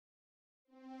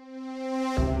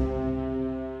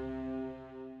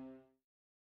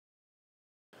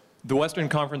The Western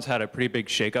Conference had a pretty big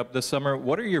shakeup this summer.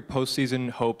 What are your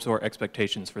postseason hopes or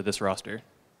expectations for this roster?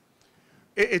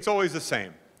 It's always the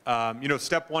same.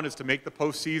 Step one is to make the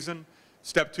postseason.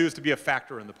 Step two is to be a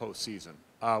factor in the postseason.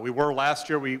 We were last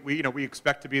year. We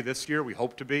expect to be this year. We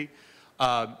hope to be.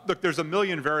 Look, there's a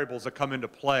million variables that come into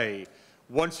play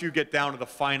once you get down to the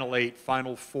final 8,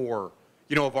 final 4,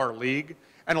 of our league,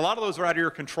 and a lot of those are out of your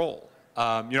control.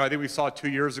 I think we saw 2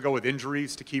 years ago with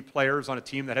injuries to key players on a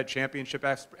team that had championship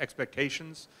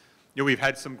expectations. We've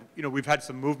had some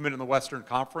movement in the Western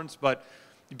Conference, but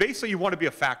basically you want to be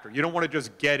a factor. You don't want to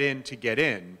just get in to get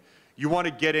in. You want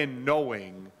to get in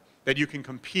knowing that you can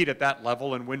compete at that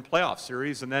level and win playoff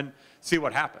series and then see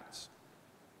what happens.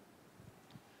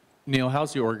 Neil,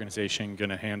 how's the organization going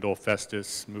to handle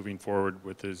Festus moving forward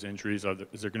with his injuries?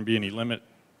 Is there going to be any limit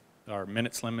or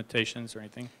minutes limitations or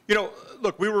anything?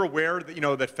 Look, we were aware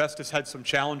that, that Festus had some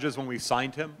challenges when we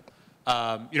signed him.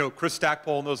 Chris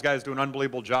Stackpole and those guys do an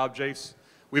unbelievable job, Jace.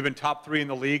 We've been top 3 in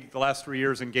the league the last 3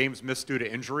 years in games missed due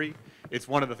to injury. It's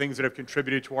one of the things that have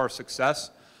contributed to our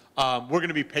success. We're going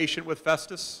to be patient with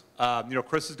Festus.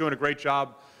 Chris is doing a great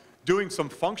job doing some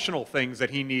functional things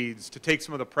that he needs to take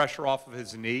some of the pressure off of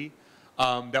his knee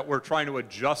that we're trying to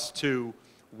adjust to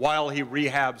while he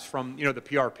rehabs from, the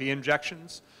PRP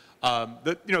injections.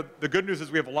 The good news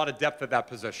is we have a lot of depth at that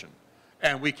position,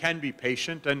 and we can be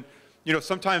patient. And,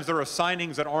 sometimes there are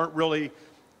signings that aren't really,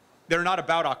 they're not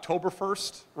about October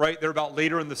 1st, right? They're about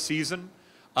later in the season.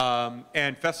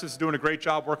 And Festus is doing a great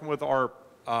job working with our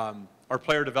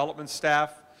player development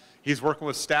staff. He's working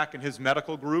with Stack and his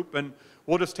medical group, and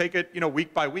we'll just take it,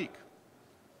 week by week.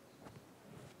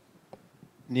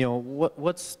 Neil,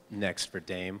 what's next for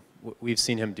Dame? We've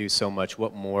seen him do so much.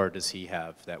 What more does he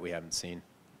have that we haven't seen?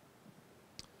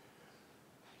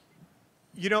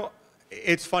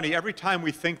 It's funny. Every time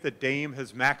we think that Dame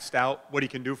has maxed out what he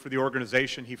can do for the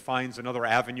organization, he finds another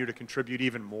avenue to contribute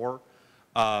even more.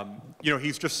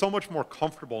 He's just so much more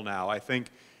comfortable now. I think,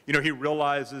 he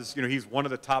realizes, he's one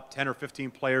of the top 10 or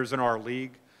 15 players in our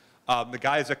league. The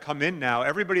guys that come in now,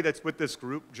 everybody that's with this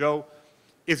group, Joe,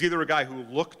 is either a guy who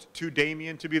looked to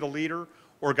Damian to be the leader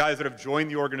or guys that have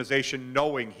joined the organization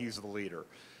knowing he's the leader.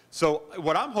 So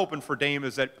what I'm hoping for Dame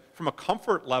is that from a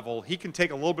comfort level, he can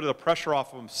take a little bit of the pressure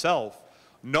off of himself,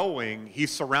 knowing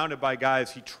he's surrounded by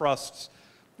guys he trusts,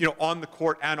 on the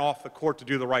court and off the court to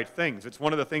do the right things. It's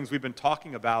one of the things we've been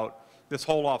talking about this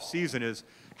whole off season is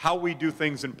how we do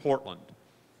things in Portland.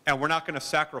 And we're not going to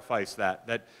sacrifice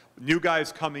that new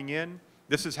guys coming in,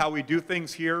 this is how we do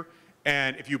things here,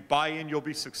 and if you buy in, you'll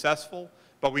be successful,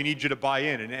 but we need you to buy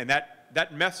in. And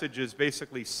that message is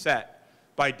basically set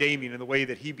by Damian in the way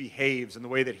that he behaves and the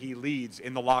way that he leads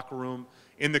in the locker room,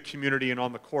 in the community, and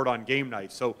on the court on game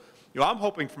night. So, I'm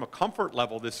hoping from a comfort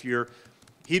level this year,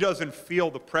 he doesn't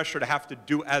feel the pressure to have to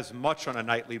do as much on a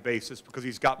nightly basis because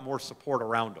he's got more support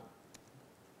around him.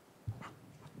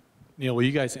 Neil, will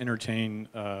you guys entertain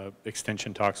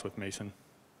extension talks with Mason?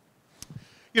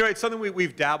 It's something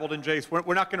we've dabbled in, Jace.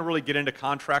 We're not going to really get into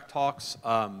contract talks.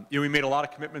 We made a lot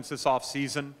of commitments this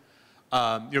offseason.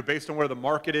 Based on where the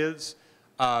market is,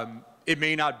 it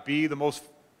may not be the most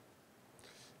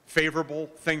favorable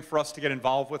thing for us to get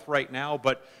involved with right now,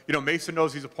 but, Mason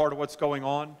knows he's a part of what's going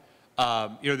on.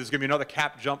 There's going to be another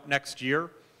cap jump next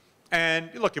year. And,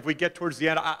 look, if we get towards the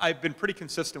end, I've been pretty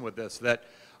consistent with this, that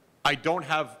I don't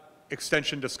have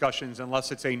extension discussions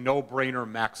unless it's a no-brainer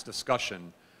max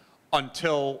discussion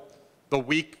until the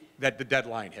week that the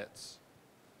deadline hits.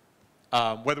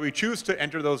 Whether we choose to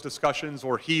enter those discussions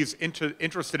or he's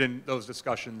interested in those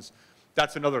discussions,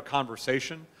 that's another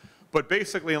conversation. But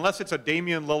basically, unless it's a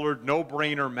Damian Lillard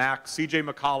no-brainer max, CJ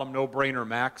McCollum no-brainer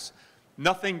max,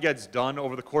 nothing gets done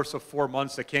over the course of 4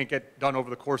 months that can't get done over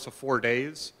the course of 4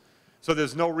 days. So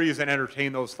there's no reason to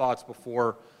entertain those thoughts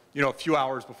before, a few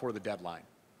hours before the deadline.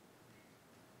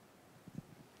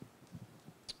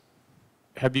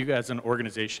 Have you as an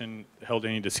organization held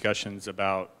any discussions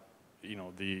about,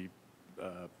 the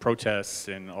protests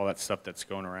and all that stuff that's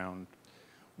going around?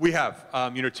 We have.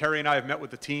 Terry and I have met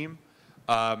with the team.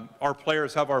 Our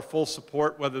players have our full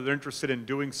support, whether they're interested in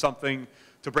doing something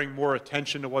to bring more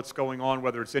attention to what's going on,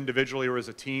 whether it's individually or as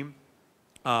a team.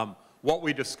 What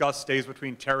we discuss stays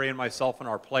between Terry and myself and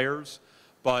our players,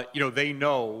 but they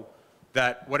know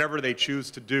that whatever they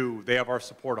choose to do, they have our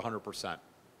support 100%.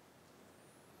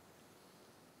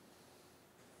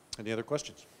 Any other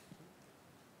questions?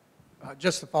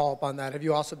 Just to follow up on that, have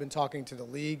you also been talking to the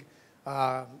league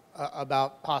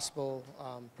about possible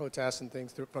protests and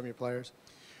things from your players?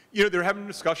 They're having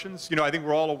discussions. I think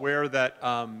we're all aware that,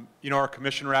 our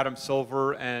Commissioner Adam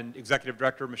Silver and Executive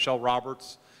Director Michelle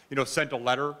Roberts, sent a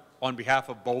letter on behalf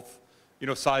of both,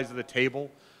 sides of the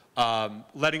table,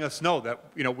 letting us know that,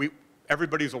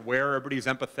 everybody's aware, everybody's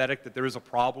empathetic that there is a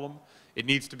problem. It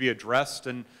needs to be addressed.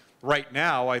 And right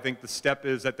now, I think the step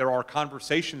is that there are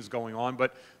conversations going on,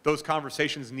 but those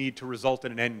conversations need to result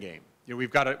in an end game.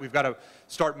 We've got to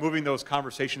start moving those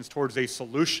conversations towards a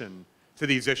solution to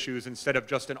these issues instead of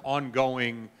just an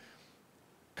ongoing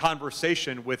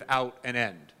conversation without an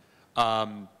end.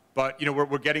 But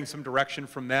we're getting some direction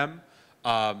from them.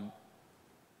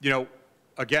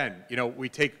 Again, we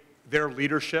take their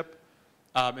leadership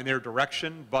and their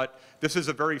direction, but this is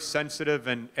a very sensitive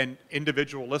and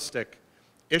individualistic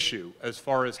issue as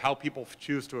far as how people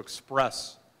choose to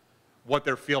express what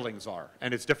their feelings are.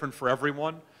 And it's different for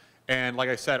everyone. And like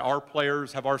I said, our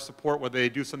players have our support whether they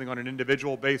do something on an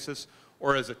individual basis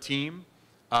or as a team,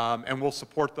 and we'll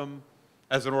support them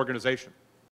as an organization.